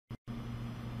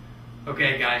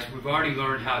Okay guys, we've already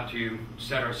learned how to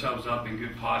set ourselves up in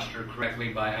good posture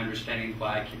correctly by understanding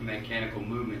biomechanical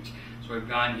movements. So we've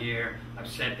gone here, I've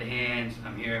set the hands,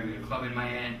 I'm here, I've got a club in my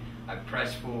hand, I've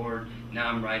pressed forward, now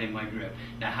I'm right in my grip.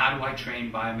 Now how do I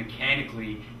train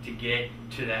biomechanically to get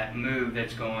to that move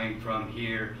that's going from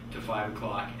here to 5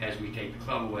 o'clock as we take the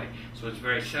club away? So it's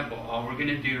very simple. All we're going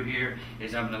to do here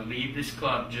is I'm going to leave this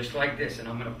club just like this, and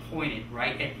I'm going to point it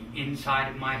right at the inside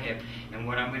of my hip. And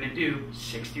what I'm going to do,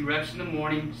 60 reps in the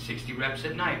morning, 60 reps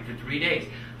at night for 3 days.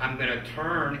 I'm going to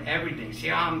turn everything. See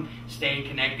how I'm staying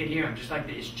connected here? I'm just like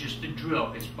this. It's just a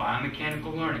drill. It's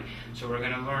biomechanical learning. So we're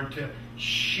going to learn to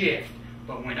shift.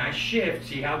 But when I shift,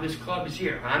 see how this club is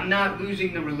here? I'm not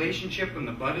losing the relationship from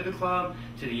the butt of the club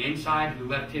to the inside of the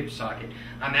left hip socket.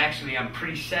 I'm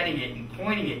presetting it and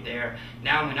pointing it there.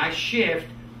 Now when I shift,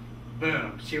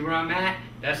 boom. See where I'm at?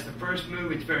 That's the first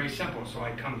move. It's very simple. So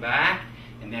I come back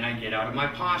and then I get out of my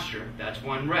posture. That's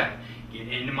 1 rep. Get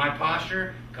into my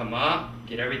posture, come up,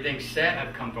 get everything set.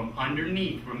 I've come from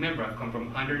underneath. Remember, I've come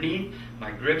from underneath.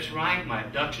 My grip's right, my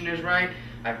abduction is right.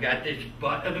 I've got this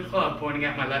butt of the club pointing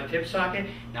at my left hip socket.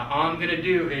 Now all I'm going to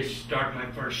do is start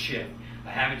my first shift.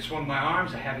 I haven't swung my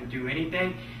arms, I haven't do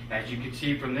anything. As you can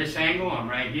see from this angle, I'm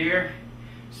right here,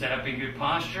 set up in good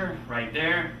posture, right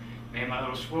there. Made my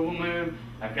little swivel move.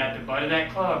 I've got the butt of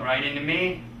that club right into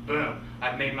me. Boom.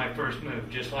 I've made my first move,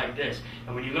 just like this.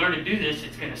 And when you learn to do this,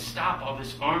 it's going to stop all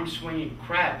this arm swinging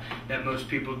crap that most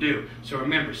people do. So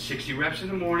remember, 60 reps in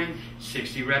the morning,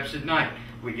 60 reps at night.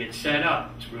 We get set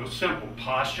up. It's real simple.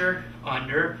 Posture,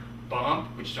 under,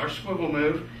 bump, which is our swivel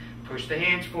move. Push the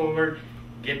hands forward,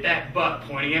 get that butt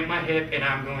pointing at my hip, and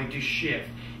I'm going to shift.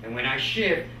 And when I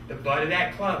shift, the butt of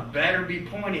that club better be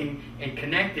pointing and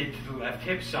connected to the left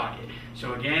hip socket.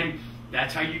 So again,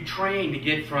 that's how you train to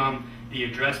get from the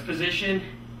address position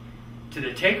to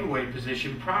the takeaway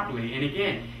position properly. And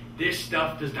again, this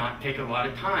stuff does not take a lot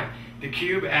of time. The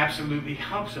cube absolutely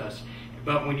helps us.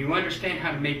 But when you understand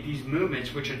how to make these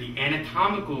movements, which are the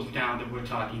anatomicals down that we're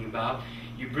talking about,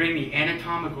 you bring the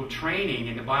anatomical training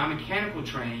and the biomechanical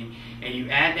training, and you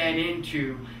add that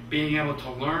into being able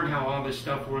to learn how all this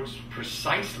stuff works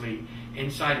precisely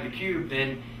inside of the cube,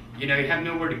 then you have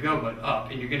nowhere to go but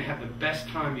up, and you're going to have the best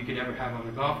time you could ever have on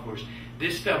the golf course.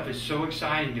 This stuff is so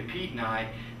exciting to Pete and I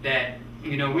that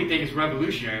we think it's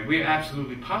revolutionary. We're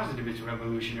absolutely positive it's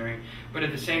revolutionary, but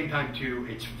at the same time too,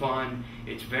 it's fun,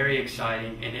 it's very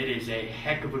exciting, and it is a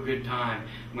heck of a good time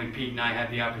when Pete and I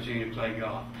have the opportunity to play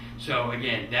golf. So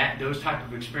again, those type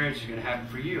of experiences are going to happen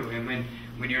for you. And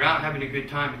when you're out having a good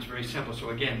time, it's very simple. So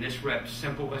again, this rep,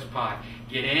 simple as pie.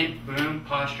 Get in, boom,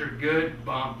 posture, good,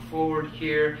 bump forward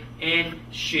here, and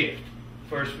shift.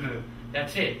 First move.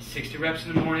 That's it. 60 reps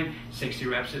in the morning, 60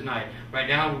 reps at night. Right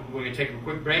now, we're going to take a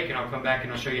quick break, and I'll come back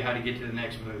and I'll show you how to get to the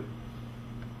next move.